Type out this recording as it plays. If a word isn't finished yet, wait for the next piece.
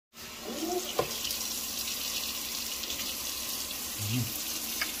What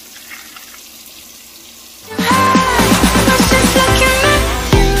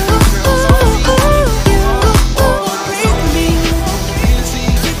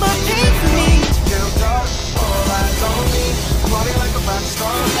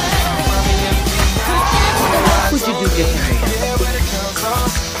would you do differently?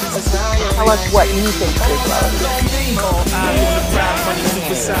 Tell us what you think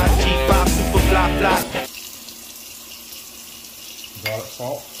is Garlic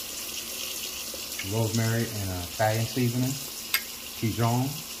salt, rosemary and Italian seasoning, Dijon,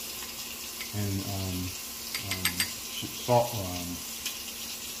 and salt,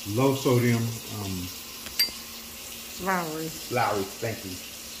 low sodium Lawry, thank you.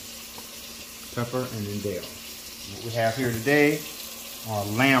 Pepper and then dill. What we have here today are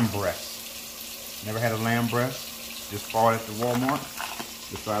lamb breasts. Never had a lamb breast. Just bought it at Walmart.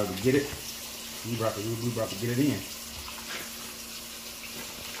 Decided to get it. We about to get it in.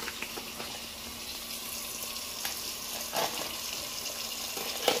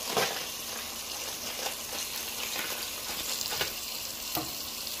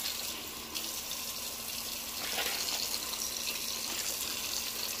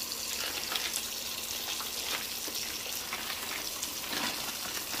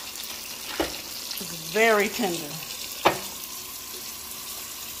 Very tender.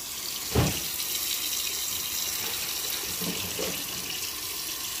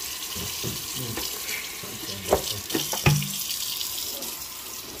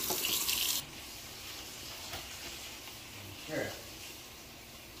 Okay.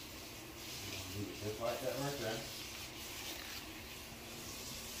 Just like that right there.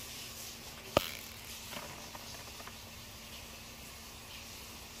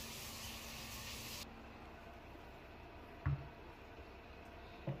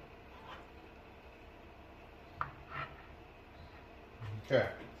 Okay.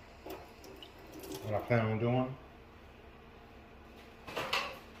 What I plan on doing?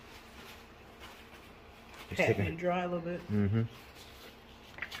 Patting it dry a little bit. Mm-hmm.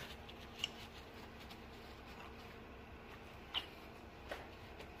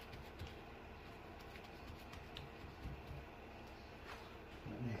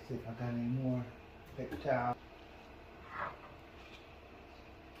 Let me see if I got any more paper towel.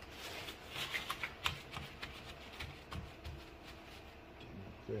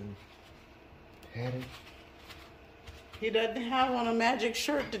 Patty. He doesn't have on a magic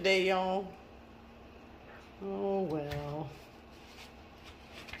shirt today, y'all. Oh well.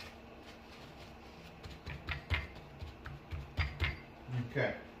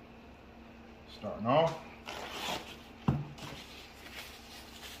 Okay. Starting off. I'm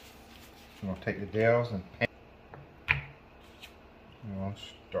gonna take the Tlbs and pan. I'm gonna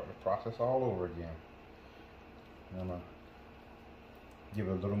start the process all over again. I'm gonna give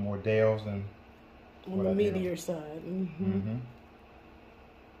it a little more Tlbs than on the meatier side. Mm-hmm. Mm-hmm.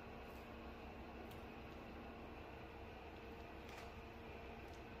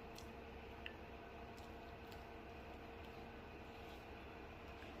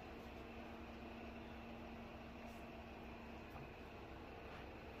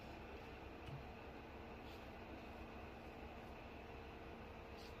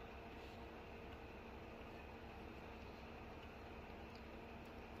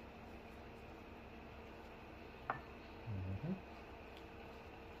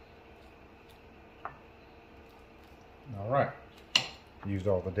 All right, used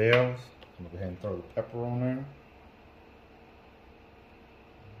all the Tlbs. I'm gonna go ahead and throw the pepper on there.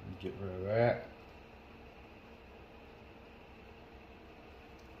 Get rid of that.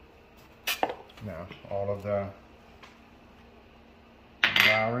 Now, all of the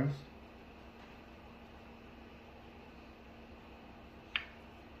Lawrys.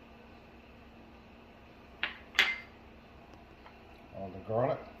 All the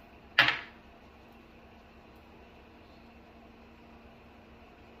garlic.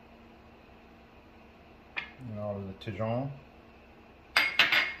 And all of the Dijon.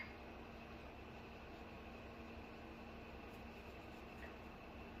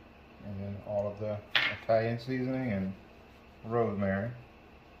 And then all of the Italian seasoning and rosemary.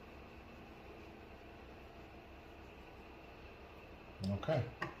 Okay.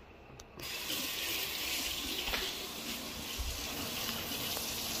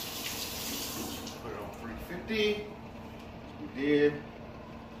 Put it on 350. We did.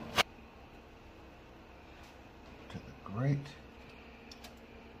 To the grate.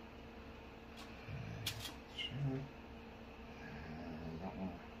 Sure. And don't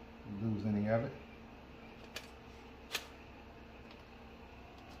want to lose any of it.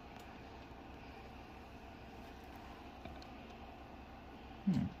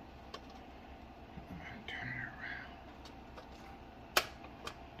 Turn it around.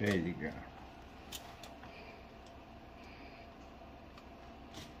 There you go.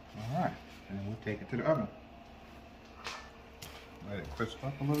 All right, and then we'll take it to the oven. Let it crisp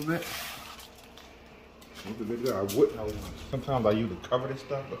up a little bit. Sometimes I usually cover this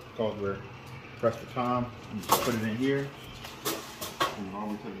stuff, but because we're pressed for time, you just put it in here, and all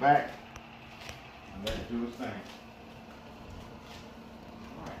the way to the back, and let it do its thing.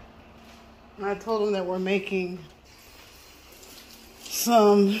 All right. I told them that we're making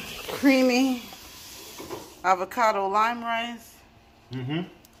some creamy avocado lime rice. Mm-hmm.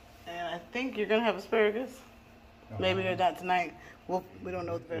 And I think you're gonna have asparagus. Maybe not tonight. We don't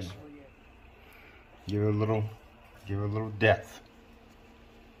know the vegetable yet. Give it a little depth.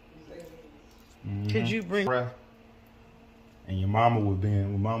 Could you bring? And your mama was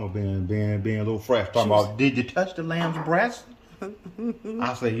being a little fresh, talking about, did you touch the lamb's breast?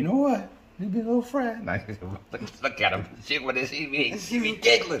 I said, you know what? You be a little fresh. And I said, look at him. See what this he means. He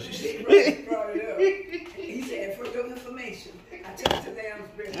ridiculous. He said, for your information, I touched the lamb's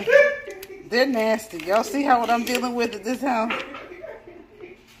breast. They're nasty. Y'all see what I'm dealing with at this house?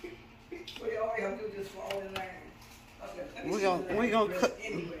 Well, all y'all do just fall in line. Okay,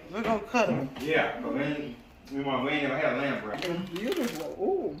 We're gonna cut them. Yeah, but we ain't never had a lamb breast. Beautiful.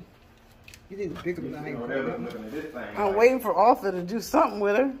 Ooh. You need a bigger line. I'm waiting for Arthur to do something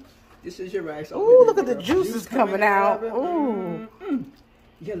with her. This is your rice. Ooh, look at the juices coming out. Ooh.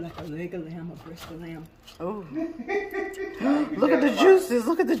 You're like a leg of lamb, a breast of lamb. Ooh. Look at the juices.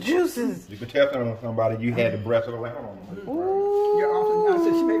 Look at the juices. You could tell somebody you had the breast of a lamb on them. Ooh. You're often, I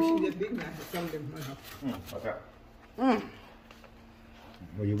said, maybe she did big knife or something. Okay. Mm.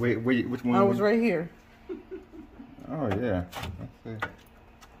 Which one? I was right here. Oh, yeah. Let's see.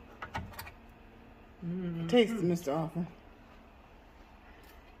 Taste it, Mr. Arthur.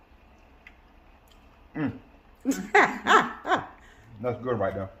 That's good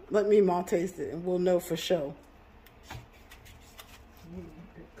right there. Let me ma taste it and we'll know for sure. It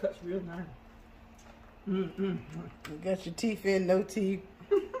cuts real nice. You got your teeth in, no teeth.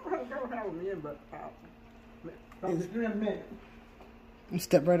 I don't have them in, but I'll just in a minute. You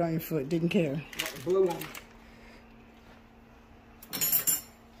stepped right on your foot, didn't care. Blow on.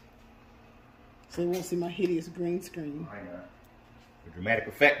 So you won't see my hideous green screen. I know. The dramatic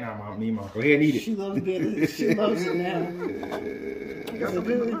effect now, Mom. Go ahead and eat it. She loves she loves it now. That's a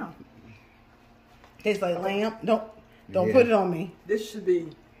big amount. Tastes like lamb. Don't put it on me. This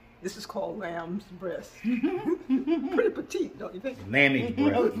is called lamb's breast. Pretty petite, don't you think? Lammy's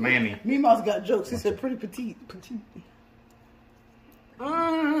breast. Lammy. Mima's got jokes. He said pretty petite. Petite.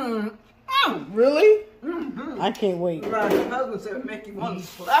 Really? Mm-hmm. I can't wait. My husband said, make you want to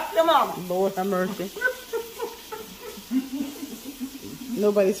slap your mama. Lord have mercy.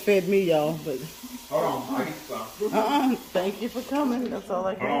 Nobody's fed me, y'all, but Hold on, I get some. thank you for coming. That's all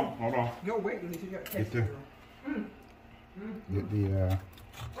I can. Hold on. You're waiting until you got to Get taste the, it. get the,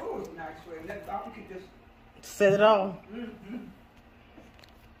 Oh, it's nice way. That dog could just. Said it all.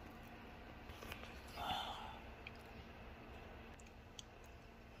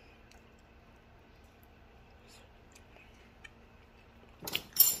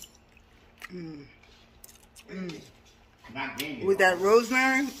 not gamey. With that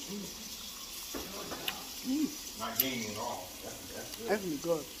rosemary, Not gamey at all. that's gonna be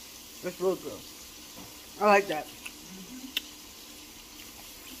good. That's real good. I like that.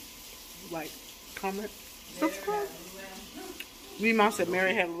 Like, comment, subscribe. Me, Mom said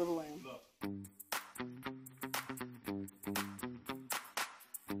Mary had a little lamb.